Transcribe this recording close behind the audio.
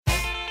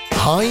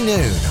High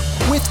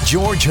Noon with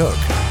George Hook.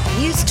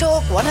 News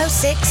Talk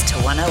 106 to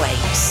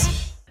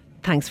 108.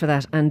 Thanks for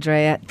that,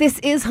 Andrea. This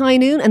is High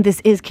Noon and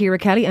this is Ciara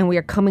Kelly, and we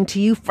are coming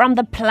to you from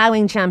the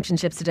Ploughing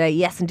Championships today.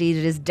 Yes, indeed,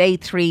 it is day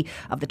 3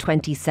 of the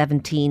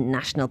 2017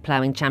 National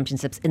Ploughing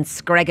Championships in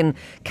Screggan,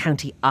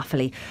 County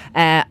Offaly.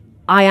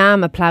 I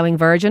am a ploughing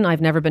virgin.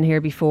 I've never been here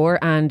before,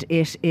 and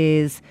it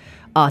is...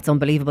 Oh, it's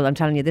unbelievable. I'm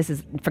telling you,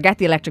 forget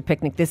the electric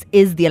picnic. This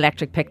is the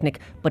electric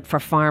picnic, but for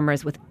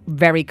farmers with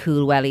very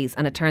cool wellies.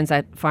 And it turns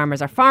out farmers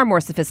are far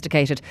more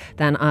sophisticated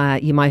than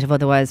you might have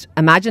otherwise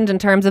imagined in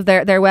terms of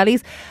their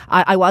wellies.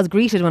 I was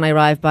greeted when I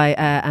arrived by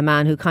a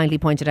man who kindly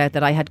pointed out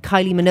that I had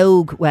Kylie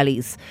Minogue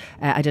wellies.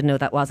 I didn't know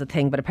that was a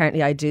thing, but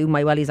apparently I do.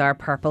 My wellies are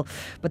purple.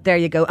 But there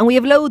you go. And we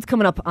have loads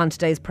coming up on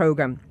today's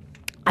programme.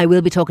 I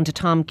will be talking to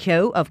Tom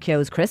Keogh of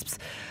Keogh's Crisps.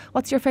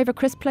 What's your favourite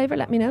crisp flavour?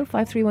 Let me know,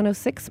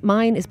 53106.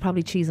 Mine is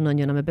probably cheese and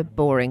onion. I'm a bit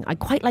boring. I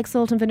quite like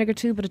salt and vinegar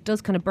too, but it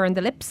does kind of burn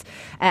the lips.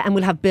 And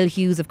we'll have Bill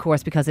Hughes, of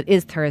course, because it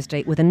is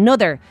Thursday, with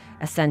another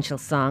essential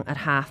song at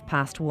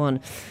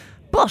 1:30.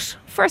 But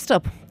first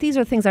up, these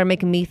are the things that are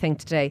making me think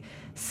today.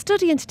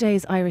 Study in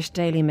today's Irish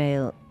Daily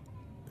Mail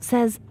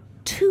says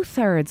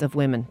two-thirds of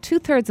women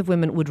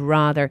would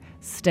rather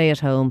stay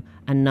at home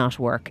and not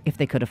work if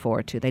they could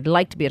afford to. They'd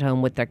like to be at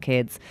home with their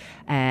kids,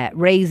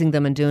 raising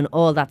them and doing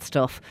all that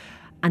stuff.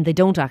 And they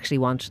don't actually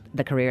want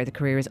the career. The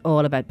career is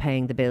all about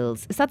paying the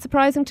bills. Is that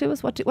surprising to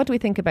us? What do we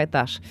think about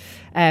that?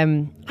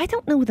 I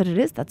don't know that it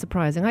is that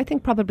surprising. I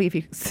think probably if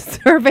you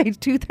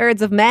surveyed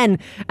two-thirds of men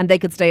and they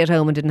could stay at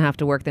home and didn't have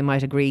to work, they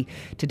might agree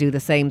to do the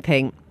same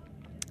thing.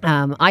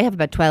 I have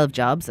about 12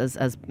 jobs,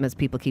 as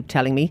people keep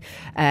telling me,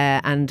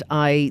 and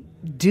I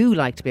do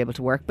like to be able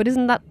to work. But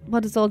isn't that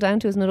what it's all down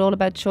to? Isn't it all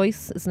about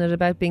choice? Isn't it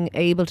about being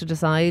able to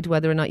decide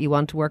whether or not you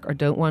want to work or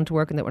don't want to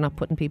work, and that we're not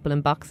putting people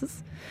in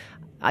boxes?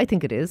 I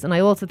think it is. And I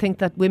also think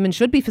that women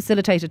should be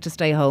facilitated to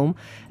stay home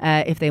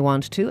if they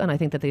want to. And I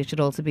think that they should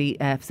also be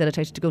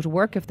facilitated to go to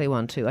work if they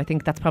want to. I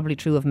think that's probably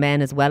true of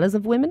men as well as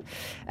of women.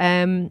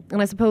 And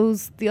I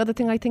suppose the other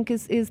thing I think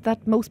is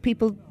that most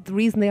people, the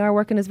reason they are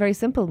working is very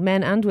simple.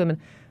 Men and women,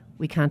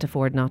 we can't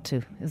afford not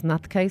to. Isn't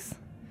that the case?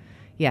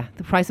 Yeah,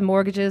 the price of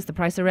mortgages, the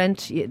price of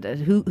rent,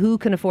 who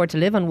can afford to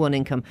live on one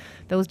income?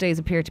 Those days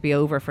appear to be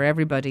over for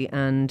everybody.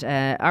 And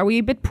are we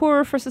a bit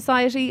poorer for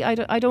society?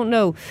 I don't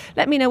know.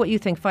 Let me know what you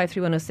think,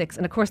 53106.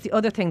 And of course, the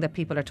other thing that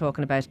people are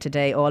talking about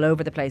today all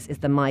over the place is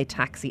the My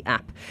Taxi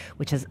app,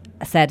 which has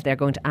said they're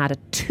going to add a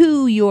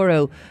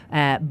 €2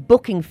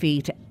 booking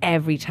fee to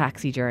every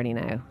taxi journey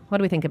now. What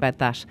do we think about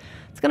that?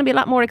 It's going to be a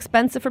lot more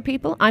expensive for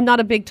people. I'm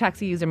not a big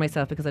taxi user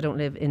myself because I don't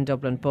live in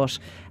Dublin, but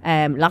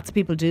lots of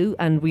people do,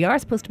 and we are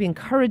supposed to be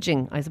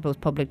encouraging, I suppose,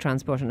 public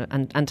transport,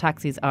 and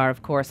taxis are,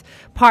 of course,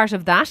 part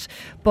of that.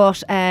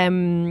 But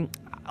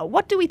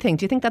what do we think?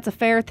 Do you think that's a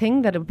fair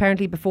thing, that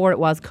apparently before it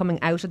was coming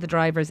out of the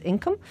driver's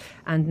income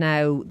and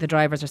now the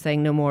drivers are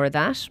saying no more of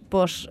that,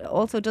 but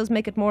also does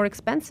make it more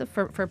expensive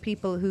for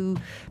people who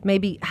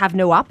maybe have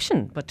no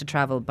option but to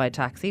travel by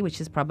taxi,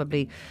 which is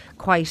probably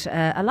quite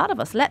a lot of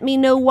us. Let me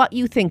know what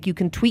you think. You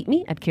can tweet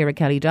me at Ciara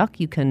Kelly Doc,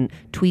 you can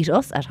tweet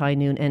us at High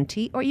Noon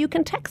NT, or you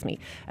can text me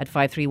at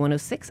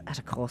 53106 at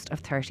a cost of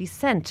 30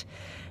 cents.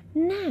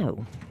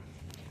 Now,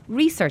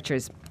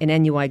 researchers in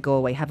NUI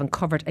Galway have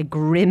uncovered a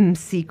grim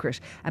secret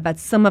about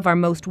some of our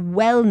most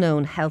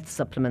well-known health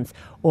supplements,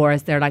 or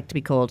as they're like to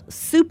be called,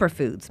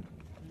 superfoods.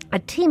 A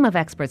team of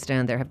experts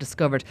down there have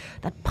discovered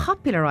that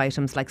popular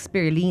items like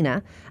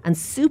spirulina and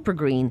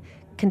supergreen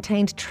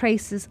contained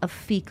traces of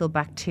faecal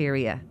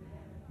bacteria.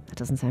 That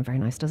doesn't sound very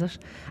nice, does it?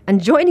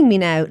 And joining me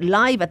now,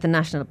 live at the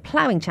National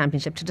Ploughing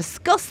Championship to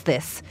discuss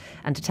this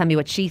and to tell me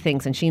what she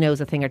thinks, and she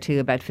knows a thing or two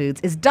about foods,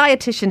 is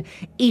Dietitian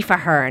Aoife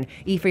Hearne.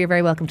 Aoife, you're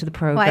very welcome to the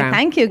programme. Why,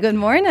 thank you. Good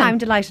morning. I'm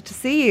delighted to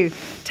see you.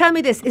 Tell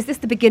me this, is this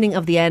the beginning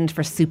of the end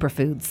for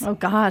superfoods? Oh,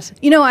 God.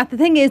 You know what? The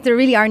thing is, there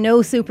really are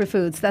no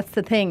superfoods. That's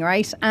the thing,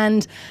 right?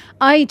 And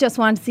I just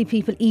want to see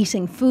people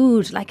eating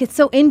food. Like, it's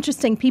so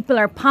interesting. People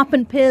are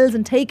popping pills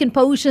and taking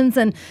potions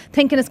and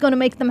thinking it's going to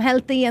make them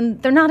healthy, and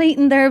they're not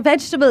eating their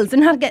vegetables. They're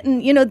not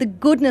getting, the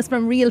goodness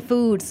from real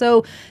food.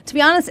 So, to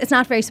be honest, it's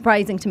not very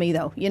surprising to me,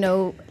 though.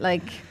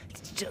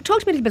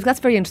 Talk to me a little bit, that's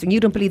very interesting. You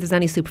don't believe there's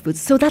any superfoods.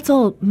 So that's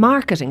all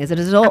marketing, is it?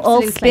 Is it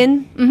all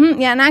spin? Mm-hmm.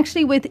 Yeah, and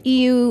actually with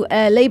EU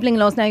labelling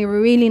laws now, you're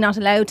really not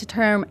allowed to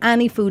term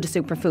any food a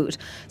superfood.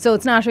 So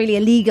it's not really a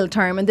legal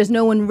term, and there's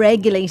no one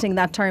regulating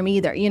that term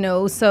either,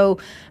 So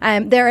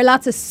there are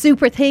lots of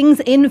super things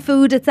in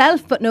food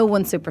itself, but no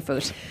one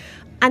superfood.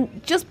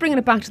 And just bringing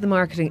it back to the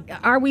marketing,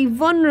 are we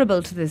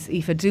vulnerable to this,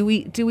 Aoife? Do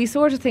we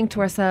sort of think to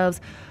ourselves,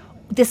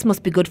 this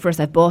must be good for us,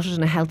 I've bought it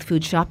in a health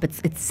food shop,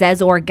 it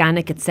says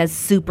organic, it says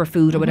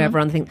superfood or whatever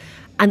on the thing,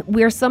 and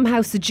we're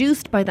somehow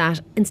seduced by that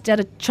instead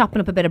of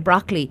chopping up a bit of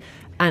broccoli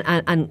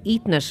and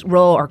eating it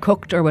raw or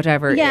cooked or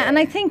whatever. Yeah, and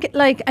I think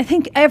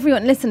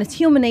everyone, listen, it's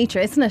human nature,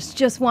 isn't it?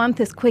 Just want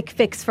this quick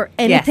fix for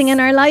anything in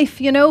our life,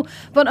 you know.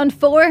 But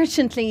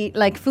unfortunately,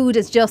 like, food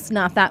is just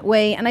not that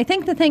way. And I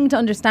think the thing to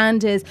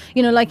understand is,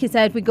 you know, like you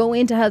said, we go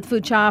into health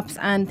food shops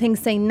and things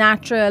say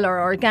natural or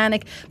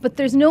organic, but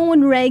there's no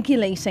one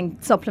regulating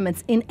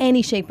supplements in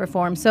any shape or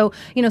form. So,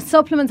 you know,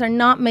 supplements are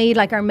not made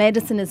like our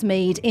medicine is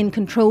made in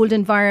controlled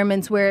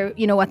environments where,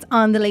 you know, what's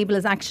on the label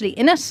is actually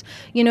in it.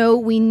 You know,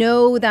 we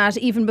know that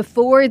even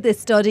before this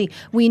study,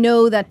 we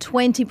know that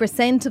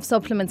 20% of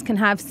supplements can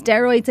have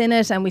steroids in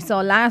it. And we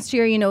saw last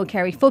year, you know, a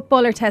Kerry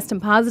footballer testing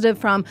positive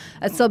from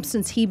a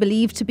substance he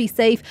believed to be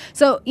safe.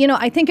 So, you know,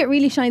 I think it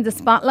really shines a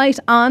spotlight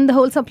on the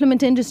whole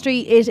supplement industry.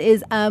 It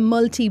is a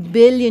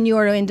multi-billion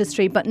euro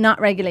industry, but not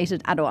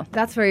regulated at all.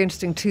 That's very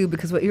interesting too,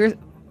 because what you're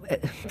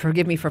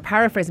forgive me for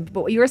paraphrasing,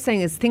 but what you're saying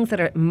is things that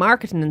are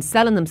marketing and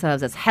selling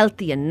themselves as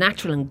healthy and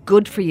natural and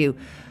good for you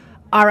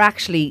are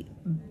actually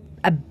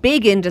a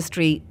big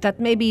industry that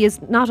maybe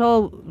is not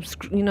all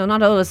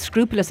as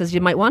scrupulous as you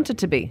might want it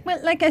to be. Well,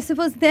 like, I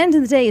suppose at the end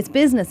of the day, it's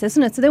business,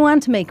 isn't it? So they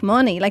want to make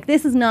money. Like,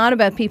 this is not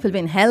about people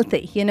being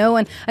healthy, you know.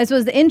 And I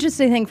suppose the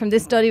interesting thing from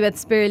this study about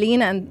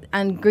spirulina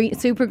and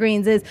super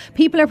greens is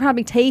people are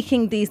probably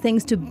taking these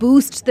things to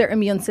boost their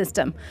immune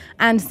system.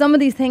 And some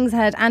of these things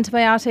had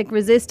antibiotic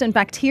resistant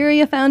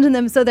bacteria found in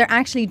them, so they're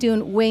actually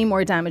doing way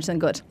more damage than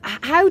good.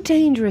 How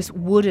dangerous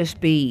would it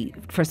be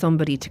for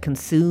somebody to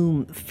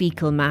consume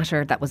fecal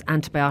matter that was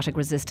antibiotic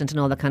resistant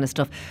and all that kind of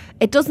stuff?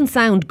 It doesn't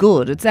sound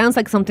good. It sounds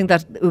like something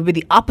that would be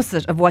the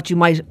opposite of what you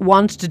might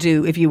want to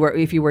do if you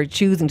were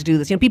choosing to do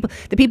this. You know,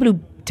 the people who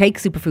take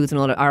superfoods and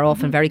all are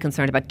often very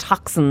concerned about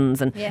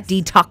toxins and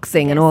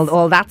detoxing and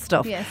all that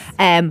stuff. Yes.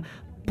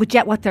 But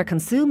yet what they're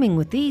consuming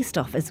with these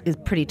stuff is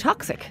pretty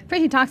toxic.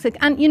 Pretty toxic.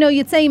 And, you know,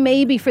 you'd say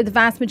maybe for the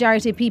vast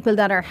majority of people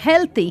that are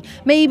healthy,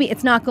 maybe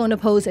it's not going to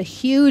pose a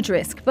huge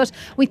risk. But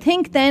we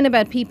think then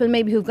about people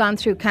maybe who've gone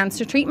through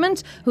cancer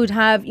treatment, who'd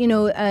have, you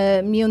know,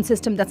 an immune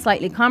system that's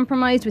slightly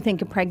compromised. We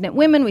think of pregnant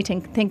women. We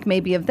think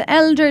maybe of the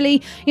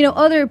elderly, you know,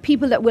 other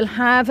people that will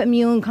have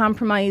immune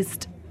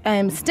compromised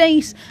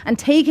state, and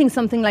taking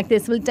something like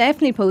this will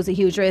definitely pose a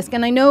huge risk.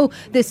 And I know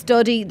this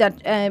study that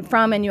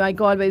from NUI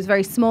Galway was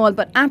very small,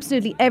 but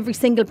absolutely every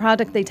single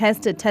product they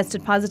tested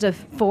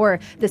positive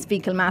for this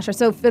fecal matter.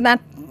 So for that,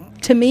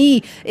 to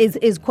me,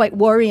 is quite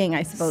worrying,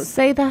 I suppose.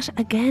 Say that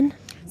again.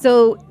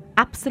 So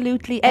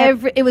absolutely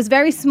it was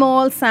very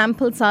small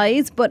sample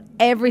size, but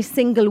every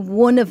single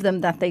one of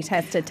them that they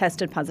tested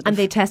positive. And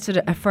they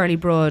tested a fairly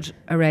broad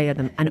array of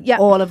them, and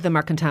all of them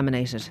are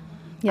contaminated.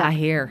 Yeah, I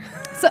hear.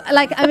 So,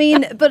 like, I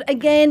mean, but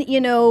again,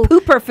 you know,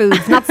 pooper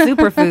foods, not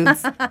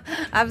superfoods.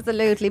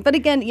 Absolutely. But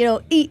again, you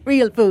know, eat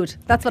real food.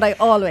 That's what I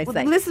always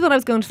say. This is what I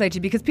was going to say to you,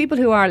 because people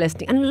who are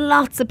listening, and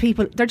lots of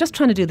people, they're just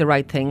trying to do the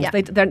right things. Yeah.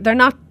 They're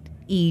not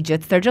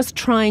idiots. They're just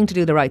trying to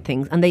do the right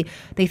things, and they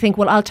think,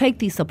 well, I'll take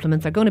these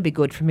supplements. They're going to be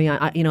good for me.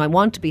 I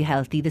want to be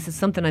healthy. This is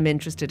something I'm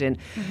interested in.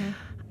 Mm-hmm.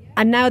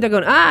 And now they're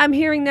going, I'm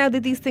hearing now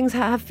that these things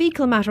have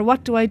fecal matter.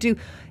 What do I do?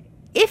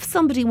 If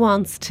somebody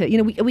wants to, you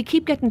know, we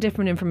keep getting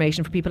different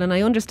information for people, and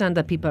I understand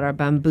that people are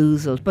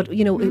bamboozled, but,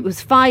 you know, it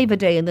was 5 a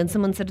day, and then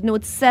someone said, no,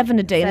 it's 7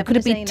 a day, and could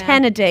it be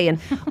 10 a day, and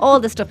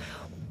all this stuff.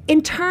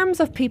 In terms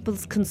of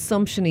people's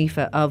consumption, Aoife,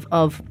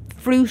 of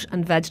fruit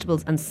and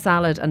vegetables and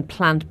salad and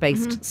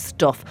plant-based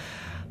stuff,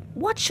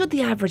 what should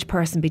the average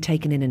person be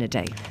taking in a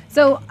day?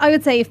 So I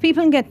would say if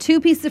people can get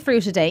 2 pieces of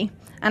fruit a day,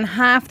 and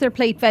half their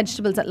plate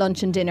vegetables at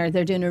lunch and dinner,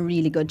 they're doing a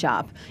really good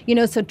job. You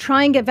know, so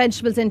try and get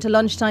vegetables into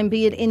lunchtime,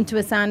 be it into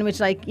a sandwich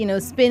like, you know,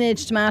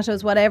 spinach,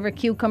 tomatoes, whatever,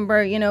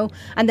 cucumber, you know,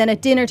 and then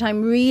at dinner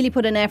time, really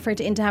put an effort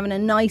into having a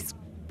nice,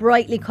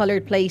 brightly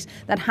coloured plate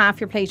that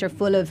half your plate are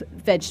full of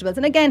vegetables.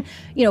 And again,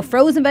 you know,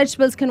 frozen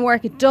vegetables can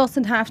work. It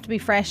doesn't have to be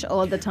fresh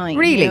all the time.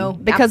 Really? You know?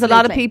 Because absolutely. A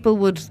lot of people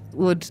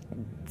would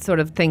sort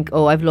of think,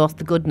 oh, I've lost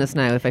the goodness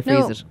now if I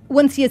freeze it.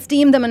 Once you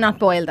steam them and not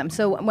boil them.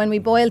 So when we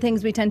boil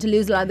things, we tend to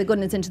lose a lot of the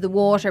goodness into the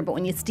water, but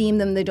when you steam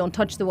them, they don't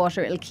touch the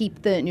water. It'll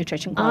keep the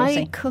nutrition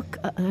quality. I cook,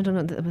 I don't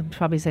know, I'm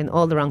probably saying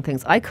all the wrong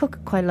things. I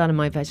cook quite a lot of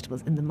my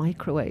vegetables in the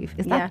microwave.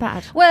 Is that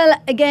bad? Well,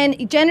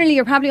 again, generally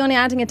you're probably only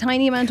adding a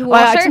tiny amount of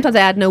water. Sometimes I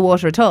add no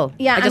water at all.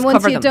 Yeah, I just and once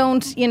cover you them.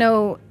 don't, you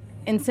know,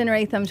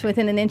 incinerate them to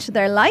within an inch of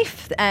their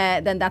life,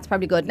 then that's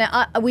probably good.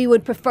 Now, we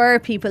would prefer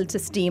people to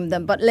steam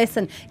them, but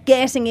listen,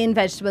 getting in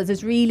vegetables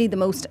is really the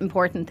most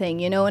important thing,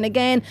 you know. And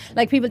again,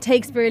 like, people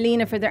take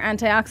spirulina for their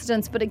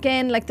antioxidants, but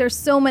again, like, there's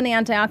so many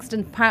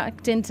antioxidants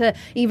packed into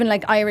even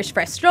like Irish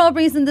fresh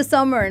strawberries in the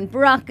summer, and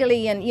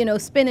broccoli, and, you know,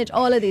 spinach,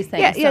 all of these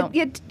things.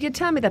 You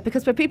tell me that,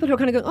 because for people who are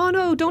kind of going, oh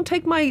no, don't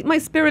take my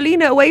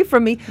spirulina away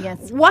from me.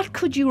 Yes. What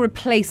could you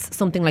replace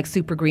something like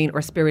super green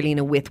or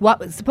spirulina with?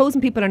 Supposing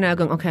people are now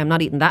going, okay, I'm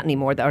not eating that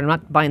anymore, or I'm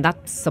not buying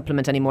that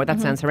supplement anymore, that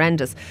sounds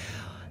horrendous.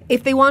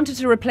 If they wanted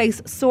to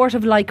replace sort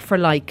of like for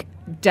like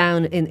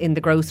down in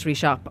the grocery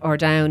shop or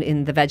down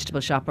in the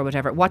vegetable shop or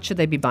whatever, what should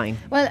they be buying?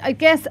 Well, I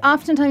guess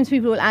oftentimes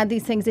people will add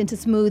these things into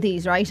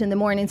smoothies, right, in the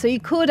morning. So you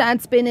could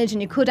add spinach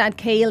and you could add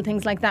kale,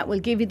 things like that will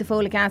give you the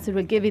folic acid,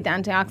 will give you the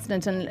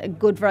antioxidant and a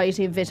good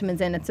variety of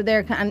vitamins in it. So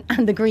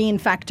and the green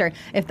factor,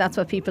 if that's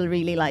what people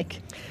really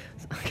like.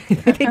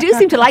 They do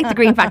seem to like the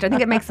green factor. I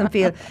think it makes them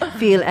feel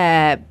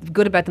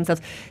good about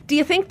themselves. Do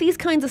you think these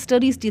kinds of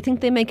studies, do you think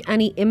they make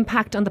any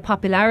impact on the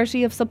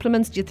popularity of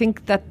supplements? Do you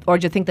think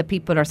that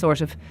people are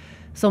sort of,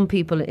 some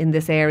people in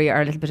this area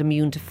are a little bit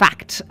immune to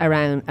fact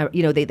around,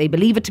 they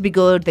believe it to be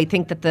good. They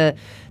think that that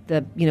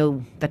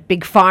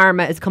big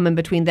pharma is coming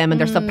between them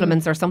and their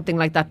supplements or something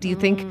like that. Do you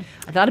think,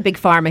 a lot of big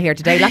pharma here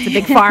today, lots of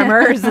big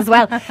farmers as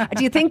well.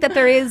 Do you think that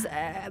there is,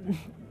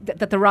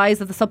 that the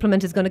rise of the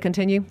supplement is going to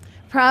continue?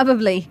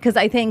 Probably, because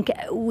I think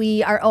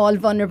we are all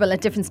vulnerable at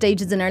different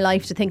stages in our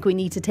life to think we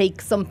need to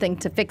take something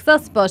to fix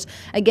us. But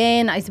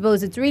again, I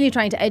suppose it's really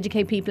trying to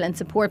educate people and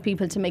support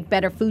people to make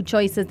better food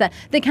choices, that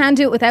they can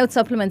do it without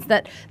supplements,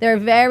 that there are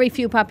very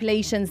few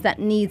populations that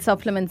need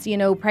supplements.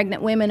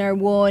 Pregnant women are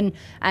one,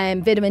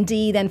 vitamin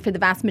D then for the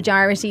vast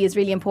majority is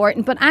really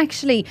important. But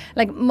actually,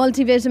 like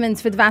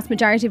multivitamins for the vast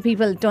majority of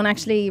people don't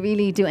actually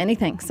really do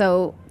anything.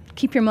 So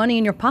keep your money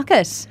in your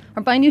pocket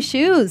or buy new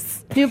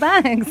shoes, new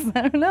bags.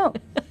 I don't know.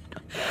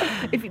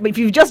 If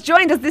you've just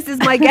joined us, this is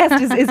my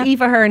guest, is Aoife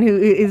Hearne, who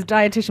is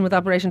dietitian with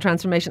Operation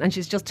Transformation, and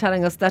she's just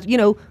telling us that,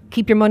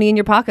 keep your money in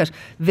your pocket.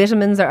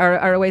 Vitamins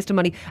are a waste of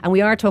money. And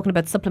we are talking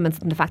about supplements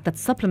and the fact that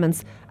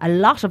supplements, a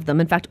lot of them,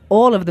 in fact,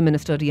 all of them in a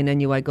study in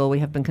NUI Galway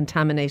have been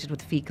contaminated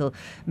with fecal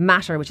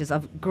matter, which is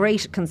of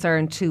great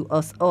concern to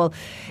us all.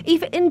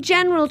 Aoife, in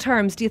general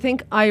terms, do you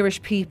think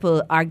Irish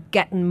people are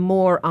getting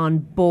more on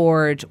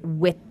board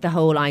with the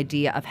whole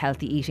idea of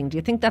healthy eating? Do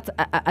you think that's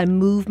a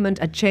movement,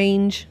 a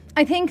change?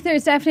 I think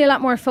there's definitely a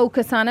lot more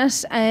focus on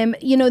it.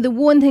 The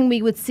one thing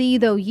we would see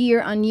though year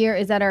on year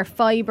is that our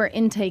fibre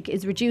intake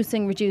is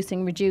reducing.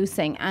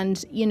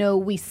 And,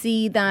 we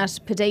see that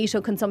potato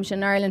consumption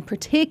in Ireland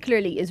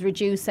particularly is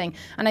reducing.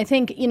 And I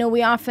think,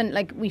 we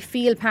often, we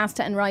feel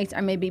pasta and rice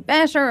are maybe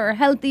better or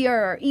healthier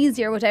or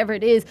easier, whatever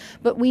it is.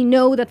 But we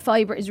know that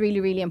fibre is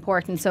really, really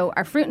important. So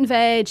our fruit and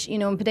veg,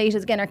 and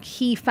potatoes, again, are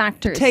key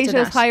factors.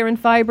 Potatoes higher in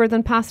fibre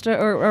than pasta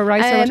or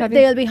rice or what have you?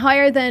 They'll be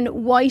higher than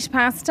white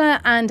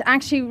pasta, and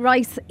actually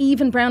rice,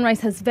 even brown rice,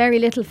 has very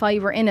little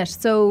fibre in it.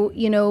 So,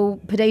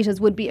 potatoes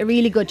would be a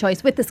really good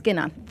choice with the skin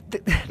on.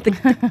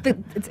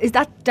 Is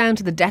that down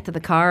to the death of the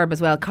carb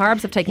as well?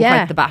 Carbs have taken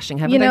quite the bashing,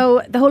 haven't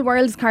they? The whole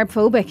world is carb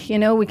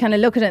phobic. We kind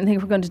of look at it and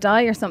think we're going to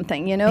die or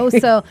something,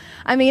 So,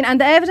 and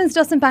the evidence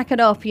doesn't back it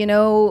up. We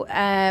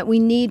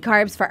need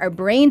carbs for our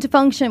brain to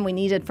function. We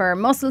need it for our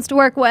muscles to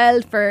work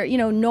well, for,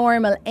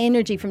 normal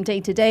energy from day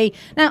to day.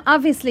 Now,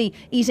 obviously,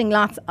 eating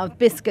lots of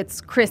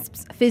biscuits,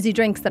 crisps, fizzy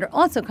drinks that are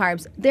also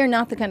carbs, they're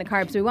not the kind of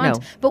carbs we want.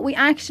 No. But we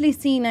actually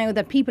see now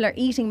that people are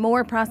eating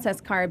more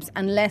processed carbs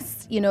and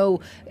less,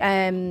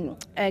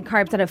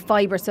 carbs that have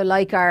fibre, so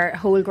like our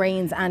whole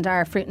grains and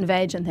our fruit and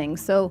veg and things.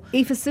 So,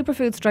 Aoife,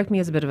 superfoods strike me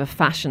as a bit of a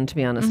fashion, to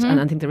be honest, and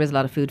I think there is a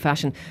lot of food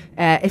fashion.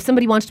 If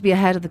somebody wants to be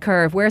ahead of the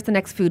curve, where's the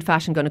next food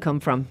fashion going to come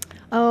from?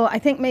 Oh, I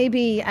think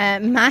maybe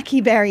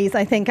Mackie berries.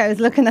 I think I was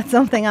looking at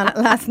something on it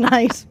last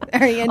night.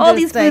 Very interesting. All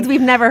these foods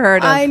we've never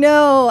heard of. I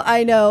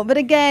know. But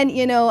again,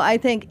 I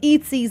think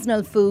eat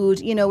seasonal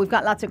food. We've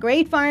got lots of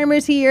great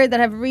farmers here that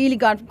have really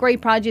got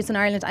great produce in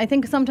Ireland. I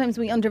think sometimes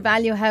we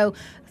undervalue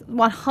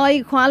what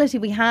high quality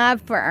we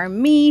have for our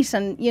meat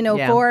and,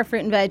 for our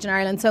fruit and veg in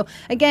Ireland. So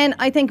again,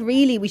 I think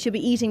really we should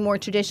be eating more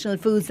traditional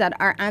foods that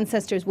our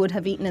ancestors would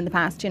have eaten in the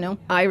past,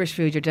 Irish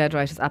food, you're dead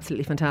right, is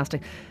absolutely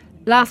fantastic.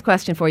 Last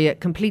question for you,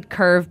 complete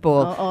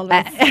curveball.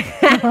 Always.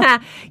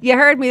 You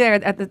heard me there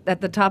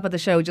at the top of the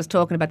show just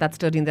talking about that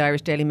study in the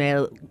Irish Daily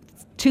Mail.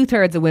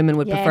 2/3 of women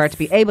would prefer to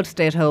be able to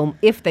stay at home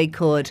if they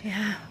could.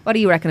 Yeah. What do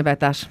you reckon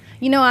about that?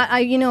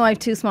 I have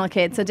two small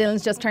kids. So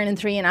Dylan's just turning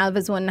 3 and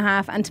Alva's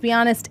 1.5. And to be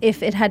honest,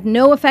 if it had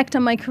no effect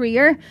on my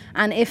career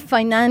and if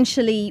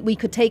financially we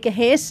could take a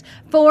hit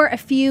for a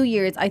few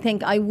years, I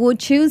think I would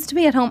choose to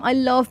be at home. I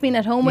love being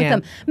at home with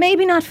them.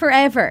 Maybe not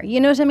forever. You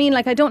know what I mean?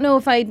 I don't know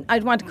if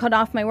I'd want to cut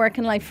off my work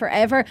in life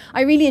forever.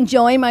 I really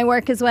enjoy my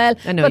work as well.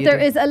 But there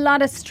is a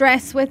lot of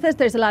stress with it.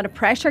 There's a lot of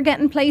pressure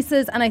getting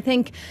places. And I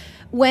think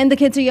when the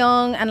kids are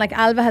young and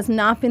Alva has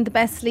not been the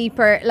best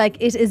sleeper,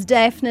 it is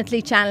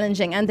definitely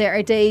challenging, and there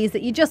are days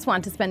that you just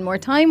want to spend more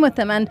time with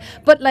them,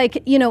 but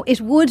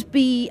it would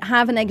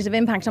have a negative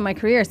impact on my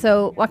career.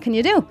 So what can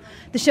you do?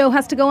 The show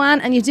has to go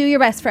on and you do your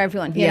best for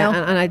everyone, you know?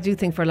 And I do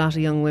think for a lot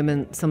of young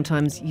women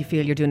sometimes you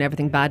feel you're doing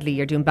everything badly.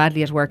 You're doing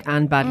badly at work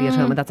and badly at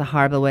home, and that's a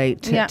horrible way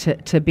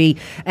to be.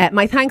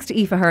 My thanks to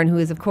Aoife Hearne, who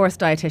is of course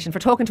dietitian, for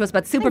talking to us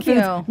about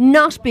superfoods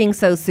not being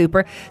so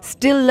super.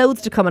 Still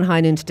loads to come on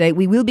High Noon today.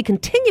 We will be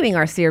continuing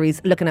our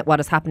series looking at what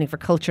is happening for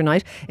Culture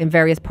Night in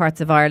various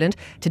parts of Ireland.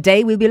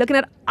 Today we'll be looking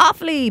at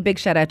Offaly. Big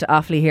shout out to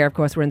Offaly here, of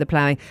course, we're in the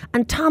ploughing.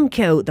 And Tom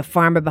Keogh, the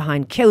farmer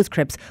behind Keogh's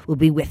Crips, will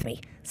be with me.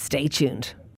 Stay tuned.